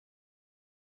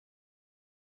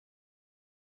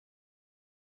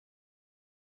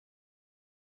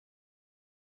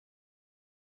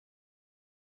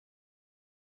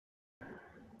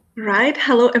Right.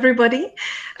 Hello, everybody.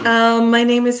 My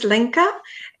name is Lenka,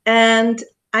 and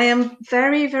I am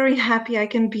very, very happy I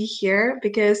can be here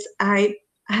because I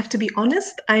have to be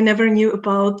honest, I never knew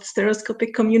about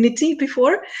stereoscopic community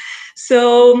before.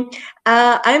 So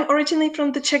I'm originally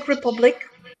from the Czech Republic,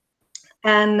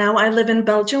 and now I live in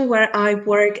Belgium, where I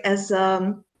work as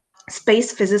a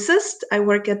space physicist. I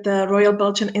work at the Royal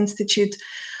Belgian Institute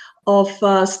of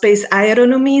space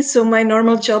aeronomy. So my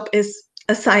normal job is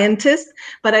a scientist,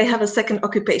 but I have a second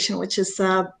occupation, which is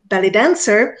a belly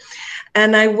dancer.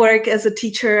 And I work as a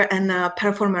teacher and a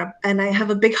performer. And I have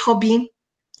a big hobby,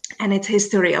 and it's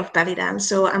history of belly dance.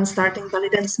 So I'm starting belly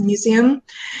dance museum,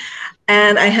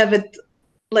 and I have it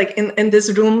like in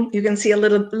this room. You can see a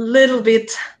little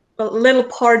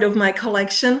part of my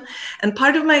collection, and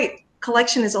part of my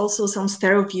collection is also some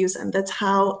Stereoviews, and that's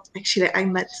how actually I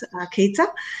met Keita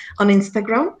on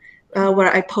Instagram,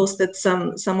 where I posted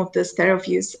some of the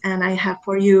Stereoviews, and I have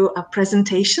for you a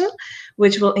presentation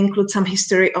which will include some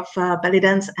history of belly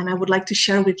dance, and I would like to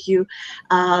share with you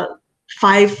 5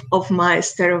 of my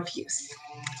Stereoviews.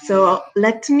 So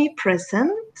let me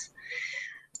present.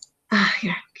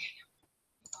 Here.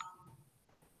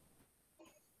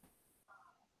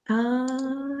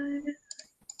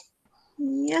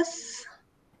 Yes.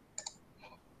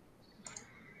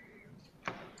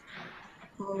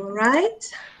 All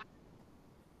right.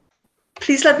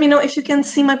 Please let me know if you can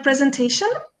see my presentation.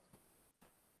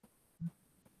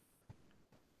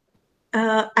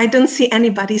 I don't see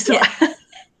anybody, so yes.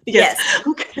 yes.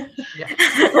 Okay.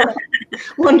 Yeah.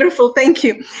 Wonderful, thank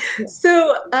you.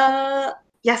 So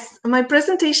yes, my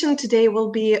presentation today will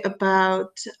be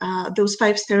about those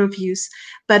 5 Stereoviews.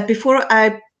 But before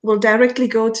I will directly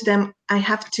go to them, I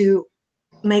have to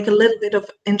make a little bit of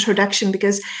introduction,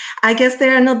 because I guess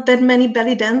there are not that many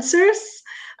belly dancers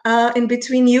in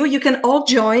between you. You can all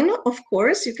join, of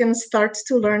course. You can start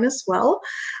to learn as well.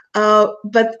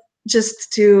 But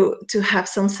just to have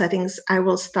some settings, I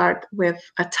will start with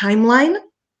a timeline,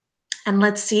 and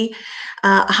let's see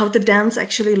how the dance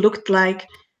actually looked like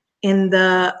in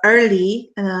the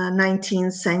early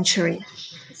 19th century.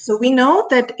 So we know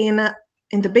that in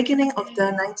the beginning of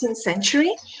the 19th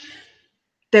century,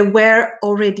 there were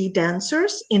already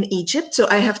dancers in Egypt. So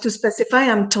I have to specify,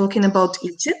 I'm talking about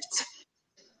Egypt.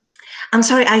 I'm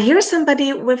sorry, I hear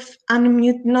somebody with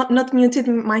not muted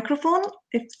microphone.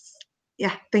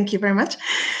 Yeah, thank you very much.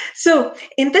 So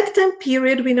in that time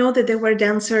period, we know that there were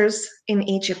dancers in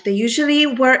Egypt. They usually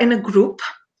were in a group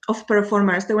of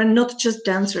performers. They were not just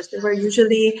dancers. They were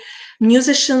usually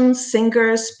musicians,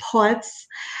 singers, poets.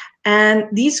 And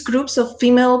these groups of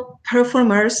female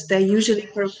performers, they usually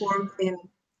performed in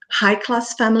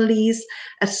high-class families,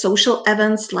 at social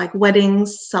events like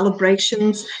weddings,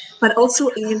 celebrations, but also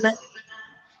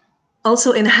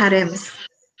in harems.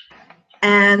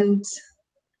 And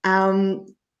um,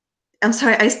 I'm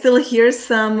sorry, I still hear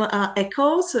some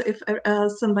echo. So if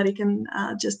somebody can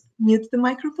just mute the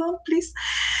microphone, please.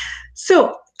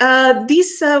 So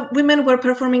these women were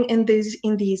performing in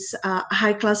these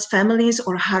high-class families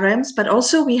or harems, but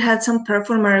also we had some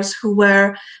performers who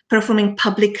were performing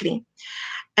publicly.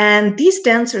 And these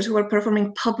dancers who were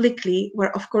performing publicly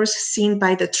were, of course, seen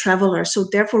by the traveler. So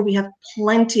therefore, we have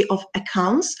plenty of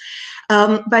accounts.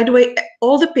 By the way,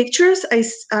 all the pictures I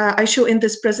show in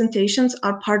these presentations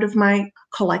are part of my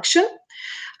collection.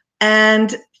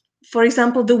 And for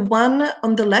example, the one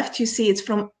on the left, you see it's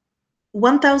from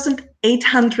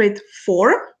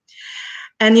 1804.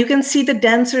 And you can see the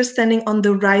dancer standing on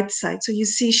the right side. So you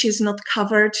see she's not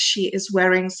covered. She is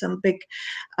wearing some big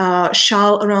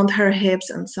shawl around her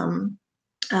hips and some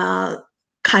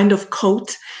kind of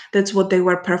coat. That's what they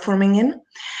were performing in.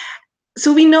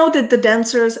 So we know that the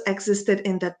dancers existed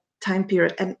in that time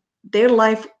period, and their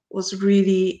life was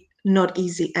really not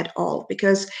easy at all,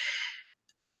 because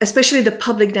especially the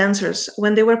public dancers,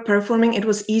 when they were performing, it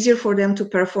was easier for them to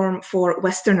perform for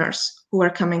Westerners who were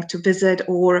coming to visit,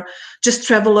 or just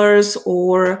travelers,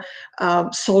 or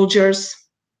soldiers,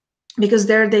 because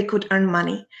there they could earn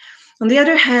money. On the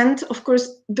other hand, of course,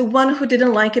 the one who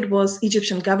didn't like it was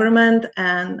Egyptian government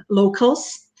and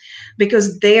locals,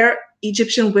 because their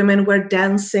Egyptian women were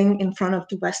dancing in front of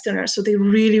the Westerners. So they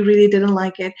really, really didn't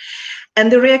like it.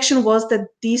 And the reaction was that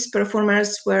these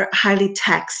performers were highly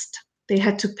taxed. They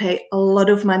had to pay a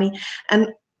lot of money.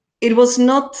 And it was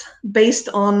not based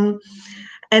on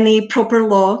any proper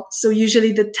law. So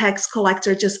usually the tax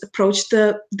collector just approached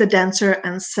the dancer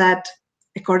and said,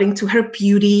 according to her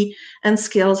beauty and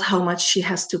skills, how much she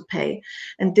has to pay.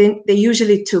 And then they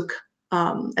usually took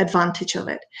advantage of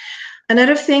it.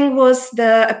 Another thing was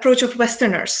the approach of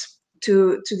Westerners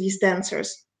to these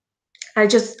dancers.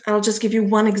 I'll just give you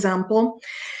one example.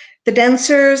 The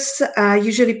dancers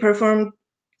usually performed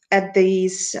at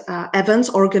these events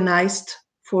organized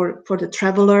for the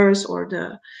travelers or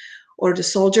the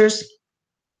soldiers.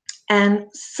 And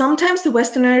sometimes the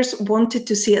Westerners wanted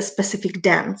to see a specific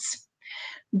dance.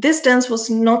 This dance was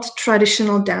not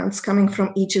traditional dance coming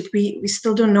from Egypt. We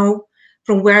still don't know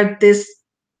from where this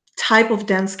type of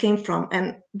dance came from.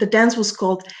 And the dance was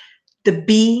called the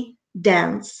bee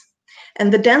dance.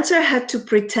 And the dancer had to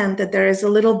pretend that there is a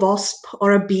little wasp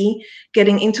or a bee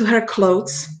getting into her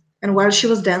clothes. And while she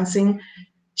was dancing,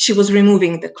 she was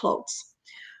removing the clothes.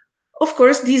 Of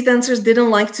course, these dancers didn't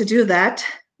like to do that.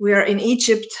 We are in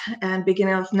Egypt and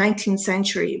beginning of 19th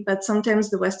century, but sometimes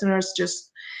the Westerners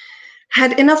just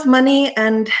had enough money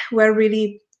and were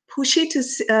really pushy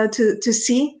to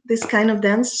see this kind of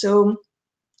dance. So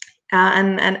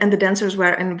and the dancers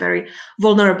were in a very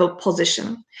vulnerable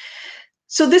position.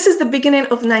 So this is the beginning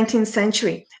of 19th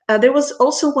century. There was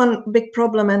also one big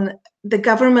problem, and the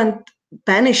government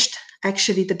banished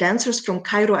actually the dancers from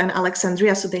Cairo and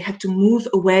Alexandria, so they had to move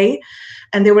away,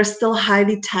 and they were still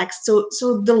highly taxed.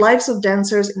 So the lives of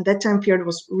dancers in that time period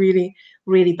was really,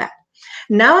 really bad.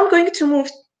 Now I'm going to move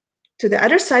to the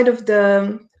other side of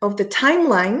the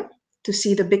timeline to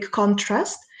see the big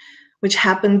contrast, which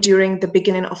happened during the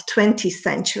beginning of 20th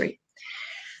century.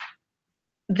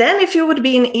 Then if you would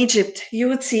be in Egypt, you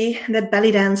would see that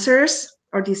belly dancers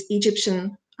or these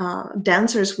Egyptian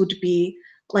dancers would be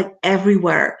like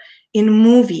everywhere in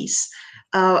movies,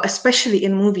 especially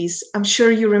in movies. I'm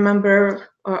sure you remember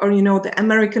or you know the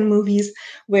American movies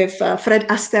with Fred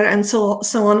Astaire and so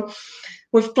on,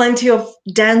 with plenty of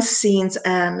dance scenes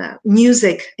and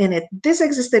music in it. This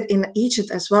existed in Egypt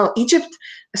as well. Egypt,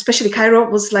 especially Cairo,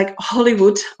 was like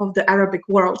Hollywood of the Arabic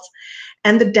world.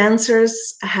 And the dancers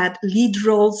had lead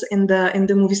roles in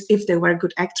the movies if they were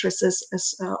good actresses,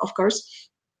 as of course.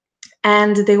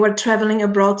 And they were traveling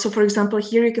abroad. So, for example,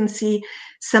 here you can see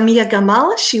Samia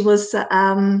Gamal.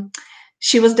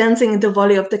 She was dancing in The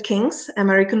Valley of the Kings,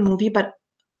 American movie, but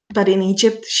in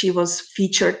Egypt she was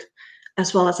featured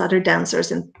as well as other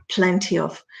dancers in plenty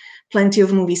of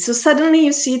movies. So suddenly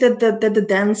you see that the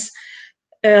dance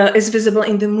is visible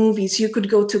in the movies. You could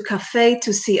go to cafe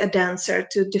to see a dancer,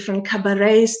 to different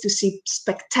cabarets to see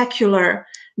spectacular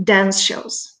dance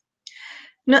shows.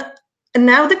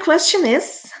 Now the question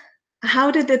is,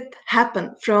 how did it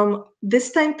happen from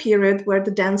this time period where the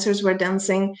dancers were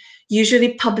dancing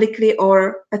usually publicly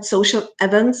or at social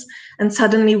events, and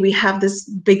suddenly we have this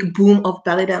big boom of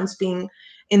belly dance being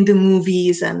in the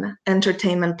movies and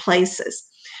entertainment places?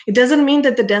 It doesn't mean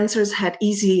that the dancers had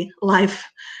easy life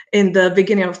in the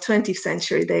beginning of 20th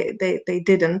century. They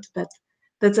didn't, but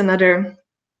that's another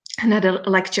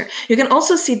lecture. You can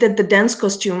also see that the dance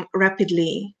costume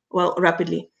rapidly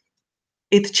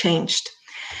it changed.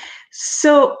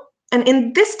 So, and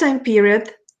in this time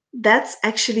period, that's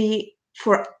actually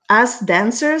for us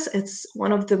dancers, it's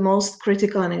one of the most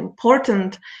critical and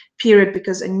important period,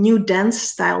 because a new dance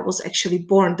style was actually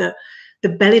born. The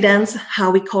belly dance,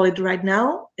 how we call it right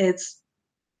now, it's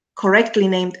correctly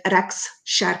named Raks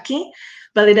Sharki.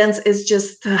 Belly dance is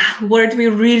just a word we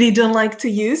really don't like to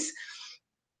use,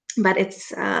 but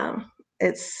it's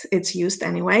used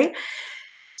anyway.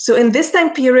 So in this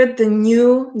time period, the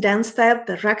new dance style,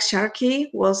 the Raks Sharki,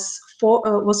 was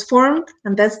formed,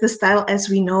 and that's the style as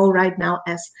we know right now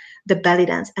as the belly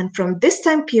dance. And from this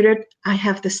time period, I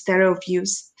have the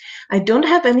Stereoviews. I don't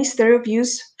have any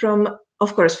Stereoviews from,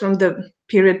 of course, from the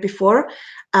period before.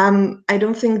 I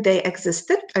don't think they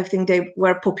existed. I think they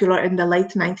were popular in the late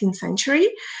 19th century,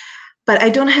 but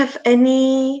I don't have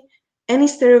any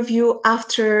Stereoview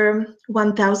after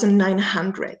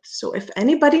 1900. So if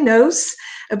anybody knows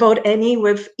about any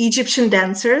with Egyptian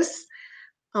dancers,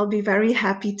 I'll be very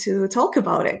happy to talk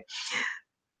about it.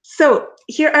 So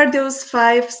here are those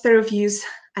 5 Stereoviews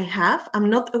I have. I'm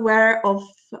not aware of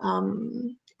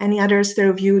any other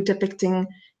Stereoview depicting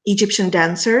Egyptian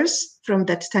dancers from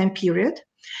that time period.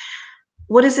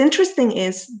 What is interesting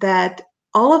is that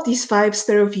all of these 5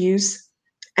 Stereoviews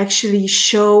actually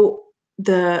show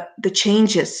the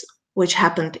changes which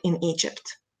happened in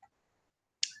Egypt.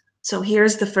 So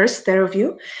here's the first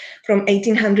Stereoview from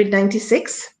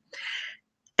 1896.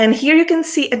 And here you can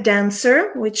see a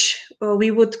dancer, which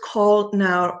we would call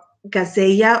now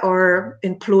Gazeya, or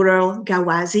in plural,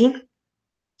 Gawazi.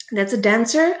 That's a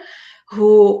dancer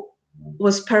who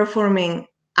was performing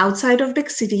outside of big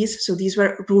cities. So these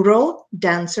were rural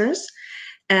dancers.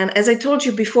 And as I told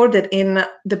you before, that in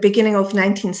the beginning of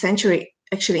 19th century,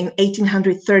 actually in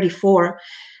 1834,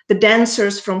 the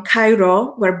dancers from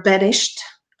Cairo were banished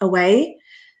away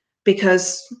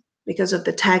because of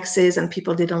the taxes and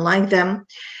people didn't like them.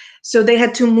 So they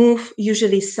had to move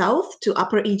usually south to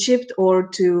Upper Egypt or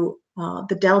to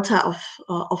the delta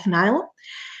of Nile.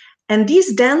 And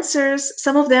these dancers,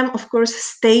 some of them, of course,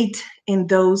 stayed in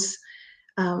those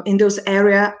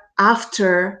areas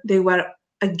after they were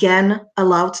again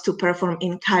allowed to perform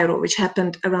in Cairo, which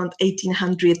happened around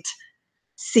 1860s,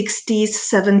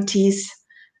 70s,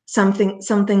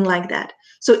 something like that.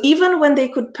 So even when they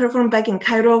could perform back in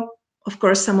Cairo, of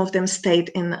course, some of them stayed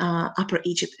in Upper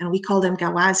Egypt, and we call them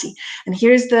Gawazi. And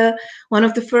here's one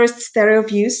of the first stereo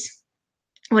views.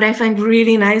 What I find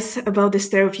really nice about the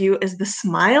stereo view is the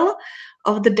smile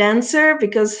of the dancer,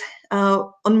 because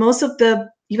on most of the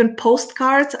even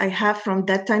postcards I have from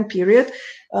that time period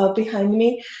behind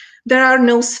me, there are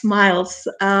no smiles.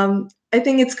 I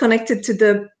think it's connected to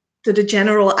the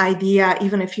general idea.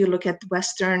 Even if you look at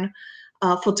Western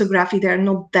photography, there are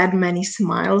not that many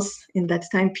smiles in that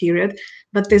time period,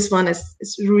 but this one is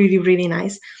really, really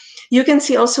nice. You can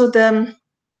see also the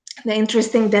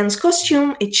interesting dance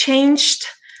costume. It changed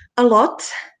a lot.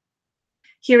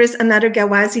 Here is another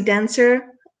Gawazi dancer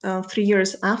 3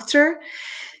 years after.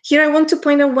 Here I want to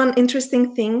point out one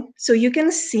interesting thing. So you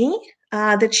can see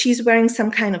that she's wearing some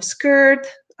kind of skirt,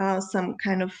 some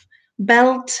kind of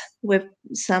belt with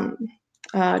some,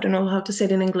 I don't know how to say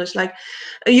it in English, like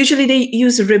usually they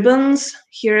use ribbons.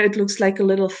 Here it looks like a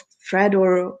little thread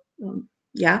or,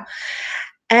 yeah.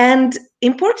 And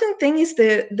important thing is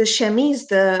the chemise,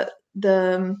 the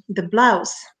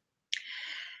blouse.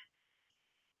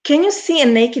 Can you see a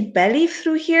naked belly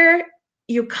through here?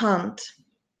 You can't.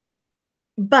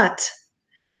 But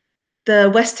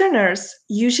the Westerners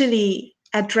usually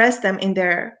address them in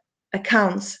their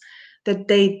accounts that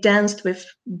they danced with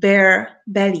bare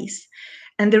bellies.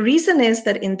 And the reason is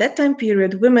that in that time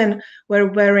period, women were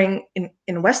wearing,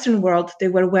 in Western world, they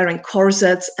were wearing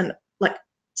corsets and like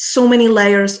so many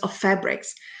layers of fabric.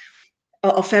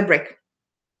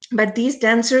 But these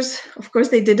dancers, of course,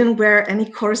 they didn't wear any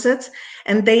corsets,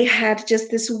 and they had just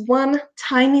this one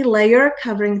tiny layer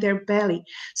covering their belly.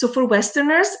 So for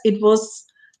Westerners, it was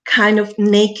kind of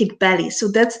naked belly. So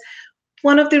that's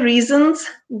one of the reasons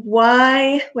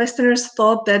why Westerners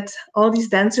thought that all these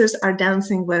dancers are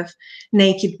dancing with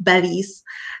naked bellies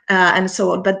and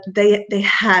so on. But they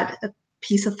had a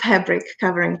piece of fabric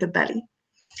covering the belly.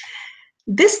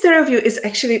 This stereo view is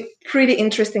actually pretty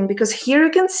interesting because here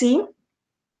you can see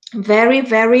very,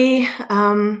 very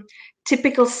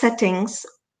typical settings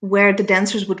where the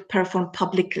dancers would perform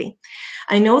publicly.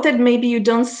 I know that maybe you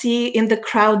don't see in the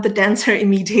crowd the dancer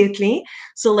immediately,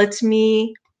 so let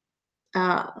me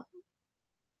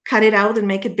cut it out and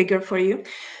make it bigger for you.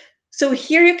 So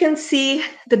here you can see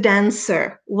the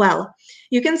dancer. Well,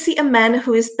 you can see a man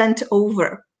who is bent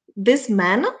over. This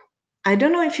man, I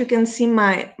don't know if you can see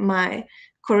my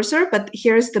cursor, but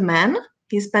here's the man.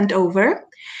 He's bent over.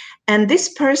 And this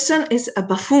person is a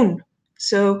buffoon.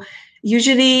 So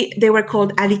usually they were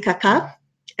called Ali Kaka,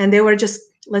 and they were just,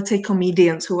 let's say,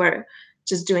 comedians who were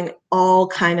just doing all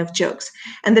kind of jokes.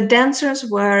 And the dancers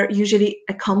were usually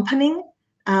accompanying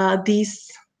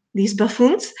these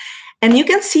buffoons. And you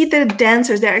can see the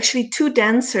dancers, there are actually two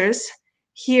dancers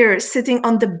here sitting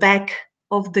on the back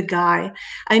of the guy.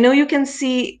 I know you can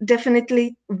see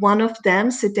definitely one of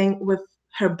them sitting with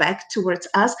her back towards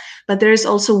us, but there is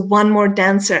also one more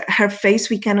dancer. Her face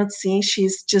we cannot see.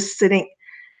 She's just sitting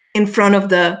in front of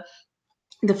the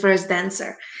first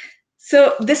dancer.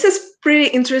 So this is pretty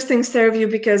interesting stereo view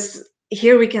because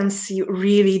here we can see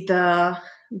really the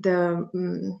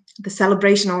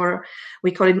celebration, or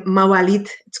we call it Mawalid.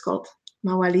 It's called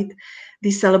Mawalid.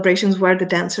 These celebrations where the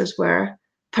dancers were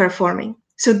performing.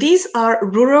 So these are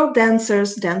rural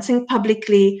dancers dancing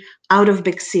publicly out of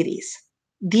big cities.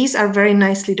 These are very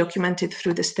nicely documented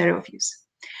through the stereo views.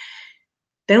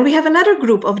 Then we have another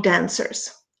group of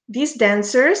dancers. These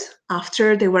dancers,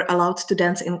 after they were allowed to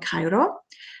dance in Cairo,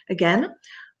 again,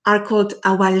 are called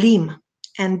awalim.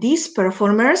 And these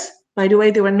performers, by the way,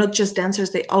 they were not just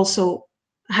dancers, they also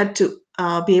had to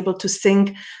be able to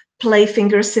sing, play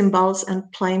finger cymbals,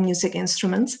 and play music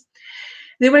instruments.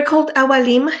 They were called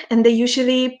awalim, and they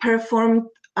usually performed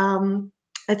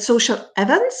at social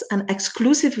events and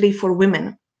exclusively for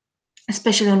women,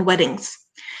 especially on weddings.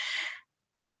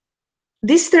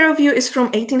 This stereo view is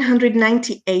from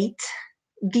 1898.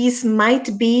 These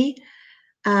might be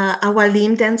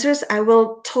awalim dancers. I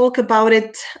will talk about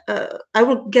it. I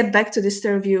will get back to this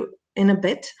stereo view in a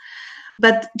bit.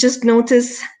 But just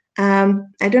notice, I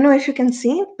don't know if you can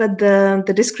see, but the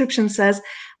description says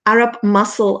Arab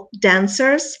muscle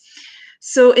dancers.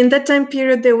 So in that time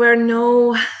period, there were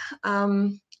no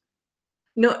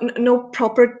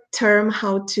proper term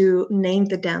how to name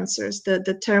the dancers.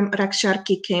 The term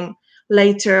raksharki came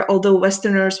later, although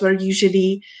Westerners were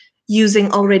usually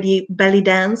using already belly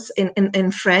dance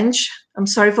in French. I'm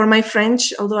sorry for my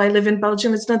French, although I live in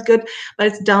Belgium, it's not good, but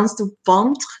it's danse du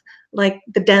ventre, like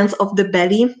the dance of the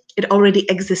belly. It already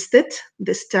existed,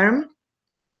 this term.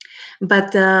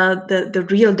 But the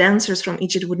real dancers from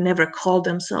Egypt would never call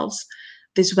themselves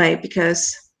this way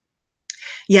because,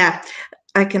 yeah,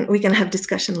 we can have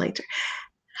discussion later.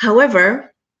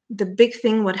 However, the big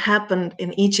thing what happened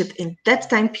in Egypt in that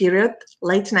time period,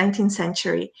 late 19th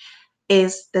century,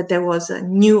 is that there was a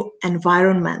new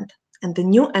environment. And the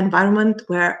new environment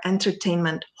were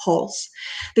entertainment halls.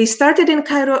 They started in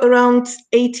Cairo around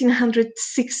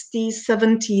 1860s,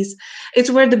 70s.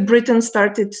 It's where the Britons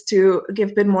started to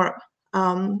give a bit more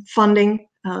funding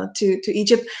to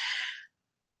Egypt.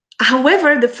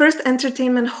 However, the first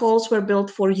entertainment halls were built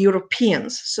for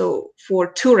Europeans, so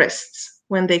for tourists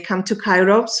when they come to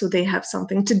Cairo, so they have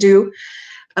something to do.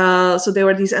 So there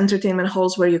were these entertainment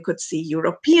halls where you could see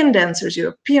European dancers,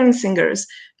 European singers,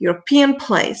 European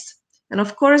plays. And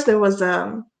of course, there was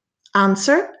an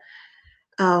answer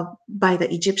by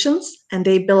the Egyptians, and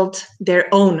they built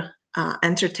their own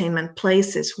entertainment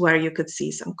places where you could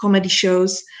see some comedy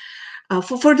shows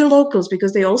for the locals,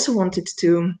 because they also wanted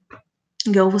to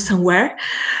go somewhere,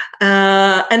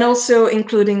 and also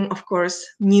including, of course,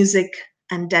 music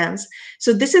and dance.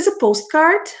 So this is a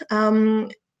postcard,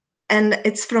 and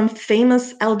it's from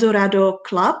famous El Dorado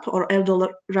Club or El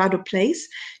Dorado Place.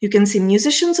 You can see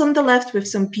musicians on the left with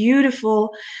some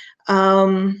beautiful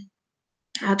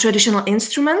traditional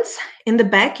instruments. In the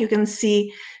back, you can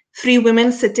see 3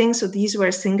 women sitting, so these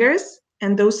were singers,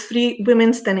 and those 3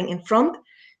 women standing in front,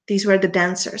 these were the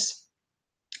dancers.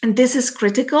 And this is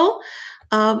critical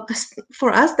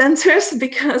for us dancers,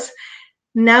 because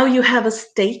now you have a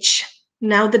stage.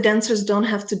 Now the dancers don't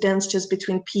have to dance just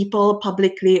between people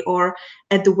publicly or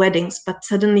at the weddings, but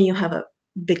suddenly you have a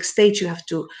big stage. You have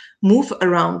to move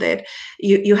around it.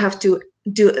 You have to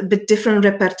do a bit different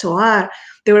repertoire.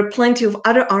 There were plenty of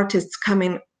other artists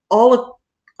coming all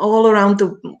around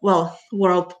the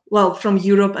world, from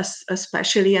Europe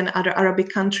especially, and other Arabic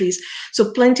countries.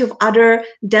 So plenty of other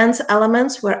dance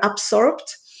elements were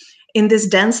absorbed in this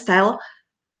dance style.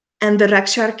 And the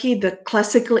raksharki, the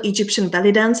classical Egyptian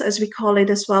belly dance, as we call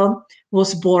it as well,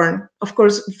 was born. Of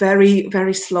course, very,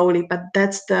 very slowly, but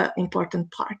that's the important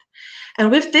part.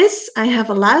 And with this, I have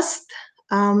a last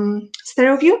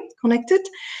stereo view connected.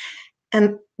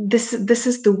 And this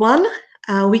is the one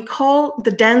we call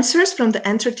the dancers from the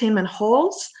entertainment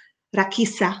halls,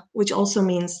 rakisa, which also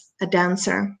means a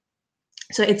dancer.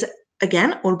 So it's,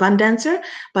 again, urban dancer,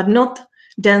 but not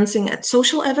dancing at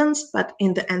social events, but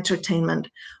in the entertainment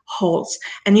halls.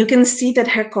 And you can see that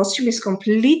her costume is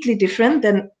completely different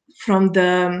than from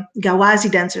the Gawazi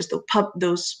dancers,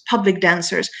 those public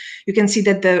dancers. You can see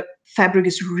that the fabric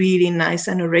is really nice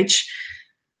and rich.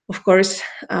 Of course,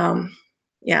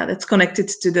 yeah, that's connected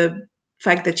to the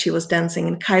fact that she was dancing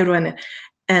in Cairo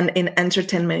and in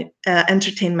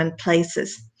entertainment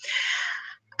places.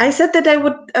 I said that I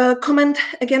would comment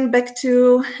again back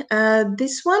to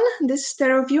this one, this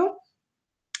stereo view.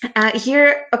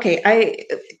 Here, okay,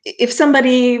 if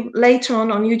somebody later on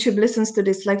YouTube listens to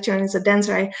this lecture and is a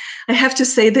dancer, I have to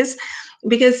say this,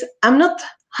 because I'm not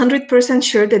 100%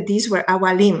 sure that these were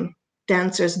awalim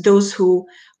dancers, those who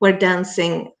were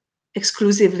dancing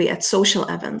exclusively at social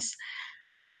events.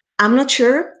 I'm not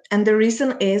sure, and the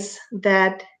reason is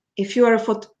that if you are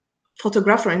a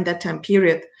photographer in that time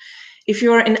period, if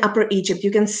you are in Upper Egypt,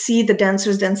 you can see the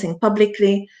dancers dancing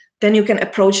publicly, then you can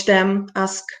approach them,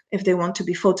 ask if they want to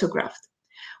be photographed.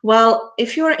 Well,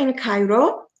 if you're in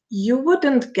Cairo, you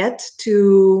wouldn't get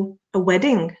to a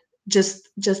wedding just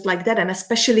like that, and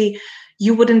especially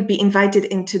you wouldn't be invited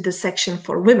into the section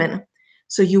for women,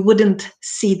 so you wouldn't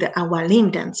see the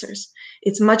awalim dancers.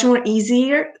 It's much more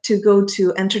easier to go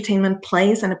to entertainment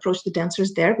plays and approach the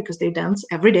dancers there, because they dance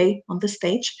every day on the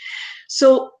stage.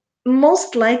 So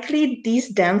most likely these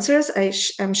dancers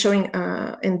I'm showing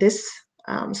in this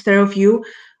stereo view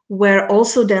were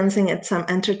also dancing at some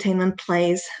entertainment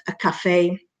plays, a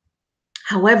cafe.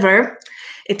 However,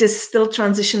 it is still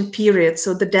transition period,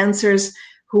 so the dancers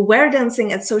who were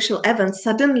dancing at social events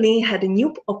suddenly had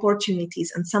new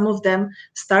opportunities, and some of them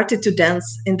started to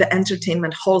dance in the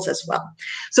entertainment halls as well.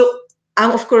 So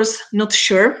I'm of course not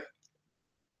sure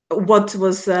what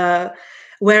was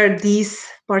where these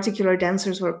particular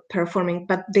dancers were performing,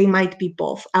 but they might be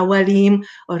both awalim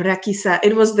or rakisa.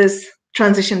 It was this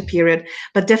transition period,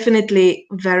 but definitely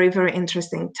very, very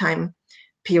interesting time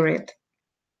period.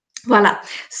 Voila.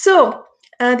 So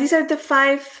these are the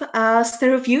 5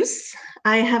 stereo views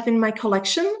I have in my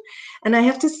collection. And I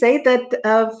have to say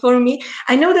that for me,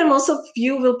 I know that most of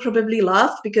you will probably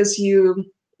laugh because you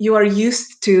are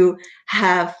used to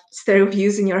have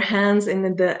Stereoviews in your hands and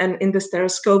in the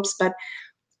stereoscopes. But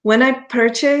when I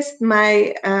purchased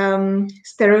my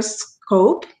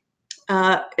stereoscope,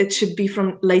 it should be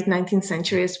from late 19th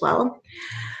century as well.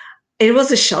 It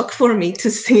was a shock for me to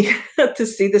see to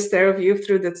see the Stereoview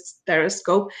through the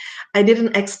stereoscope. I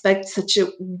didn't expect such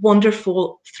a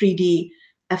wonderful 3D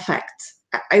effect.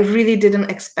 I really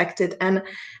didn't expect it, and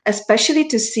especially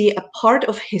to see a part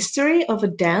of history of a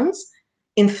dance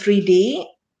in 3D.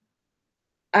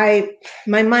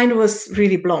 My mind was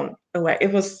really blown away.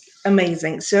 It was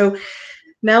amazing. So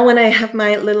now when I have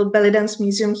my little belly dance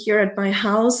museum here at my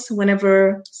house,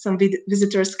 whenever some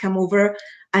visitors come over,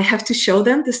 I have to show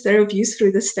them the Stereoviews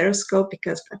through the stereoscope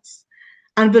because that's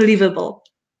unbelievable.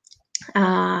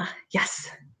 Yes.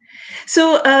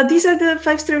 So these are the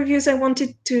 5 Stereoviews I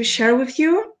wanted to share with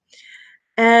you.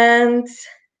 And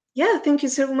yeah, thank you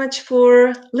so much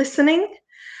for listening.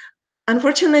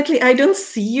 Unfortunately, I don't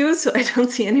see you, so I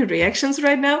don't see any reactions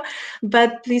right now.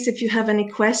 But please, if you have any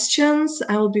questions,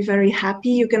 I will be very happy.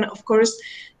 You can, of course,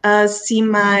 see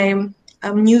my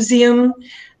museum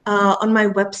on my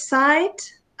website.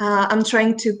 I'm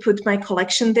trying to put my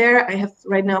collection there. I have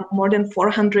right now more than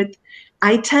 400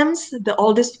 items. The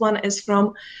oldest one is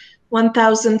from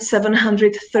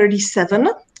 1737,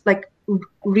 like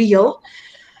real.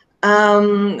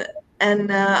 And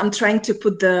I'm trying to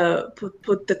put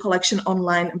the collection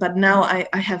online, but now I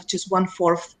have just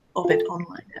 1/4 of it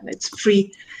online, and it's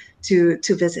free to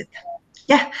visit.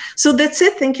 Yeah, so that's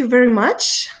it. Thank you very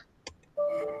much.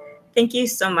 Thank you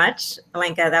so much,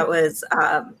 Lenka. That was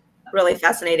really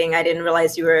fascinating. I didn't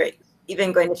realize you were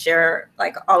even going to share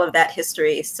like all of that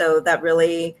history. So that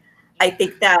really, I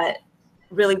think that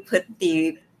really put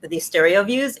the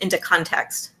Stereoviews into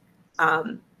context.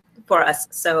 For us.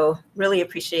 So really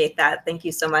appreciate that. Thank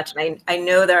you so much. And I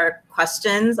know there are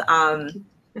questions.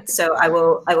 So I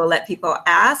will let people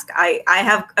ask. I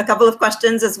have a couple of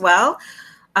questions as well.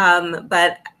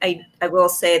 But I will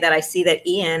say that I see that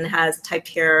Ian has typed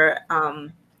here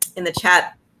in the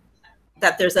chat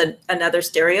that there's another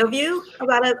Stereoview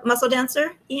about a muscle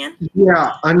dancer, Ian?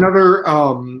 Yeah,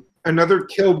 another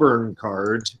Kilburn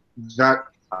card that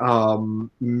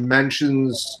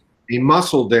mentions a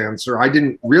muscle dancer. I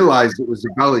didn't realize it was a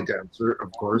belly dancer, of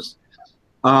course,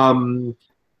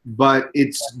 but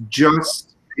it's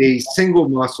just a single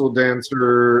muscle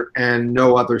dancer and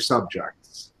no other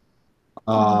subjects.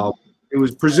 It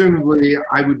was presumably,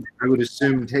 I would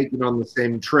assume, taken on the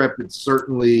same trip. It's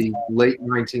certainly late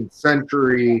 19th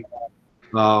century.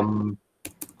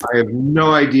 I have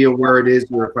no idea where it is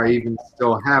or if I even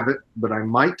still have it, but I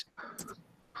might.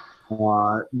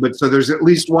 But so there's at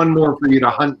least one more for you to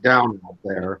hunt down out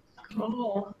there.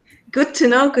 Oh, good to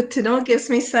know. Good to know. Gives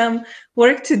me some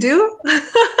work to do.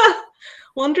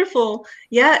 Wonderful.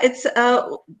 Yeah, it's. I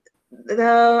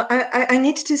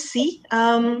need to see.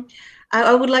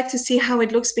 I would like to see how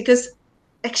it looks, because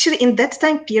actually in that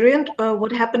time period,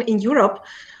 what happened in Europe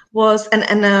was, and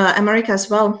America as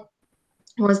well,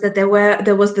 was that there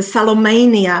was the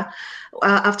Salomania.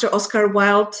 After Oscar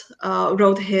Wilde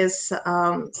wrote his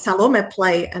Salome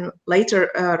play, and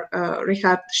later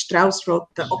Richard Strauss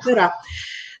wrote the opera,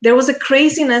 there was a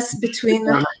craziness between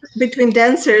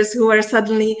dancers who were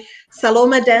suddenly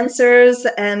Salome dancers,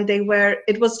 and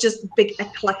it was just big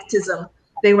eclecticism.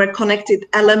 They were connected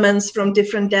elements from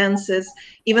different dances.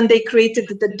 Even they created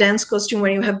the dance costume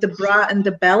where you have the bra and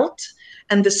the belt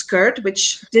and the skirt,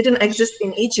 which didn't exist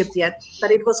in Egypt yet,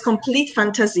 but it was complete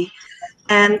fantasy.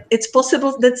 And it's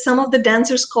possible that some of the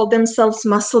dancers call themselves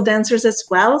muscle dancers as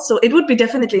well. So it would be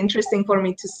definitely interesting for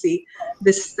me to see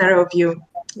this Stereoview.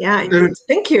 Yeah,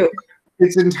 thank you.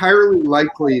 It's entirely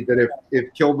likely that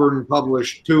if Kilburn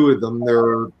published 2 of them, there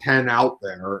are 10 out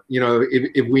there. You know,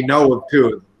 if we know of 2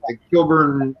 of them, like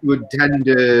Kilburn would tend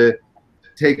to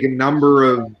take a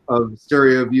number of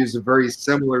Stereoviews of very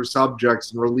similar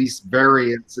subjects and release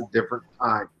variants at different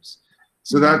times.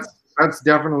 So that's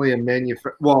definitely a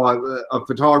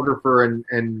photographer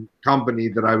and company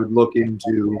that I would look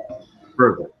into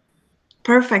further.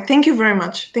 Perfect. Thank you very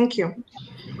much. Thank you.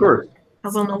 Of course. I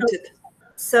will note it.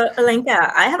 So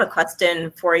Lenka, I have a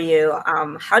question for you.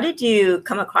 How did you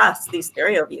come across these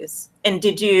Stereoviews? And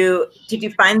did you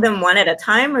find them one at a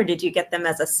time, or did you get them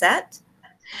as a set?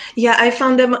 Yeah, I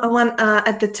found them one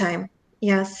at the time.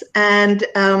 Yes, and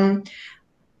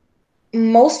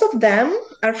most of them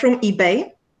are from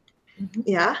eBay. Mm-hmm.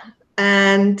 Yeah,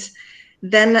 and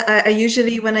then I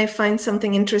usually, when I find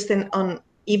something interesting on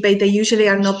eBay, they usually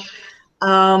are not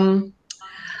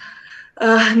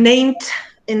named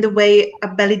in the way a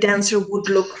belly dancer would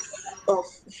look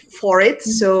for it.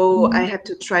 So I had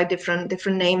to try different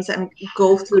names and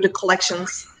go through the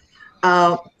collections,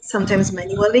 sometimes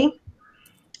manually.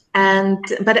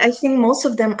 But I think most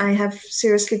of them I have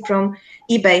seriously from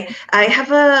eBay. I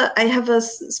have a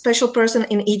special person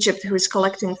in Egypt who is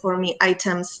collecting for me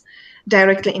items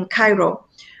directly in Cairo,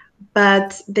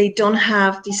 but they don't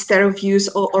have these Stereoviews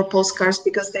or postcards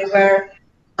because they were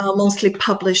mostly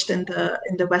published in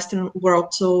the Western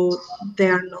world. So they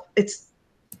are not.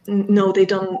 They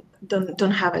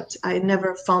don't have it. I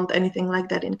never found anything like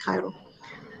that in Cairo.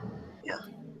 Yeah.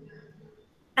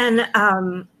 And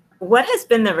what has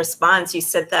been the response? You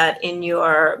said that in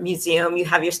your museum you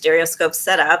have your stereoscope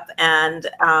set up and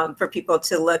for people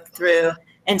to look through.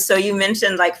 And so you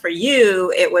mentioned, like, for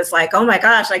you, it was like, oh my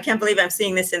gosh, I can't believe I'm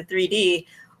seeing this in 3D.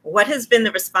 What has been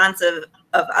the response of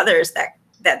others that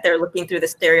they're looking through the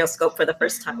stereoscope for the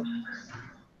first time?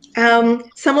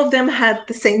 Some of them had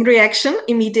the same reaction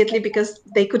immediately because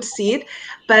they could see it,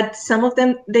 but some of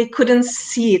them, they couldn't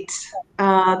see it,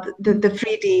 the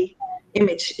 3D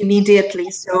image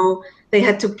immediately. So they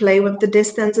had to play with the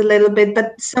distance a little bit,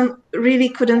 but some really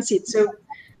couldn't see it. So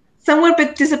some were a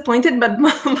bit disappointed, but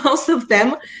most of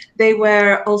them, they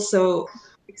were also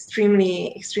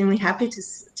extremely happy to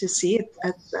see it.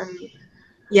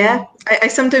 Yeah, I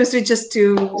sometimes do just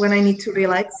when I need to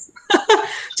relax,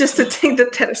 just to take the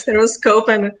stereoscope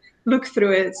and look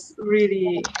through it. It's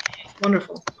really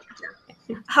wonderful.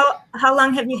 Yeah. How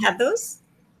long have you had those?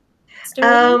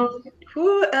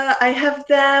 I have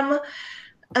them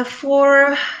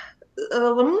for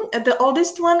the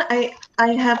oldest one. I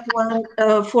have one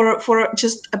for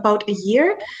just about a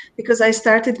year because I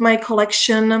started my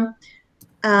collection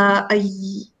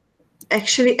actually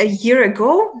a year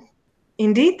ago.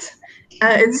 Indeed,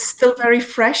 it's still very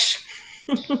fresh.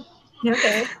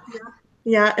 Okay.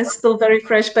 Yeah, it's still very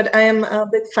fresh, but I am a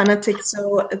bit fanatic,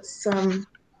 so it's okay.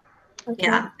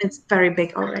 Yeah, it's very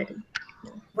big already.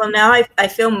 Well, now I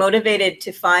feel motivated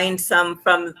to find some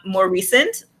from more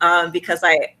recent because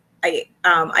I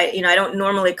don't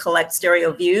normally collect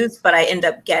Stereoviews, but I end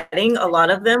up getting a lot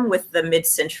of them with the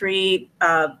mid-century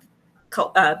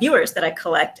viewers that I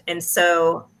collect. And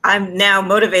so I'm now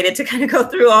motivated to kind of go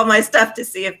through all my stuff to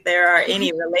see if there are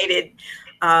any related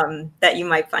that you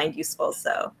might find useful.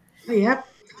 So yep,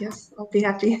 yes, I'll be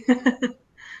happy.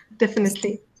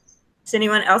 Definitely. Does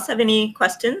anyone else have any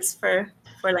questions for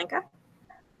Lenka?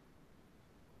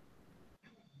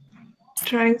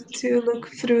 Trying to look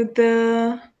through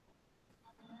the.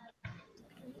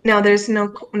 No, there's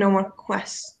no more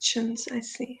questions. I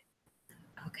see.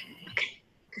 Okay,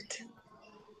 good.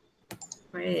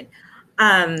 Great.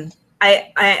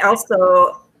 I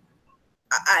also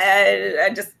I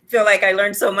just feel like I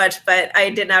learned so much, but I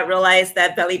did not realize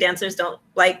that belly dancers don't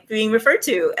like being referred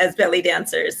to as belly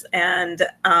dancers, and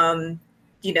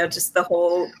just the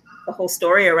whole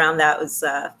story around that was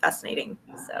fascinating.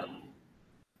 So.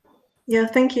 Yeah,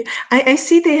 thank you. I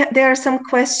see there are some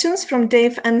questions from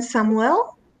Dave and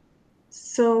Samuel.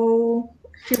 So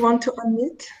if you want to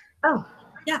unmute. Oh,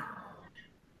 yeah.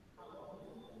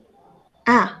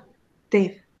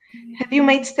 Dave, have you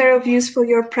made Stereoviews for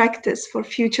your practice for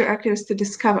future archivists to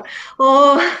discover?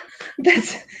 Oh,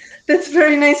 that's a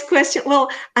very nice question. Well,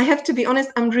 I have to be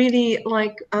honest, I'm really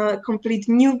like a complete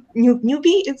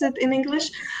newbie, is it in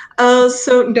English?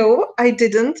 So no, I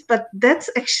didn't, but that's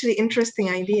actually interesting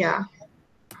idea.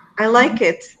 I like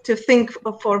it to think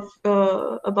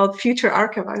about future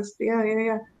archivists.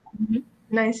 Yeah. Mm-hmm.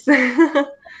 Nice.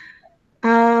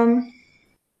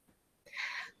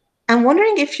 I'm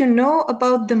wondering if you know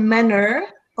about the manner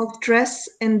of dress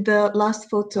in the last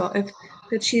photo,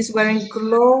 that she's wearing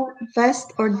glow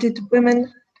vest, or did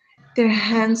women their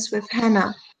hands with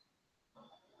henna?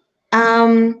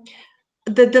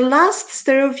 The last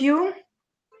Stereoview,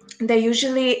 they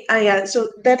usually, so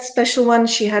that special one,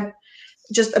 she had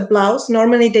just a blouse.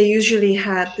 Normally they usually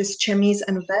had this chemise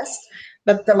and vest,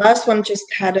 but the last one just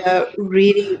had a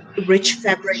really rich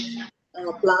fabric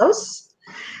blouse.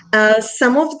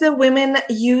 Some of the women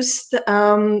used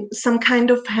some kind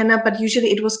of henna, but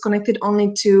usually it was connected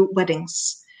only to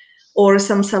weddings or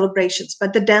some celebrations.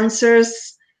 But the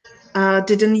dancers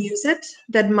didn't use it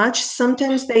that much.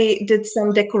 Sometimes they did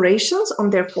some decorations on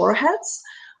their foreheads,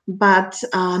 but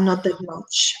not that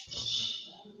much.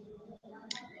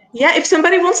 Yeah, if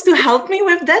somebody wants to help me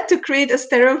with that to create a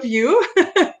Stereoview,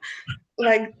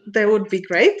 like, that would be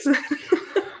great.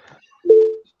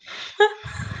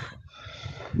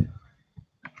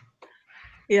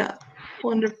 Yeah,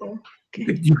 wonderful.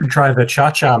 Okay. You could try the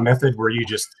cha-cha method where you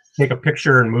just take a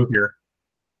picture and move your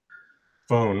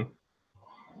phone.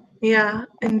 Yeah,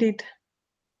 indeed.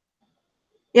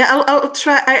 Yeah, I'll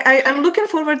try. I'm looking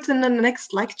forward to the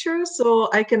next lecture so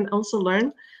I can also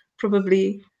learn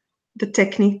probably the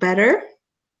technique better.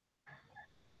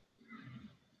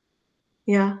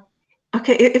 Yeah.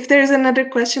 Okay, if there's another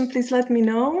question, please let me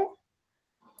know.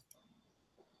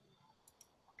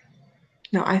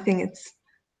 No, I think it's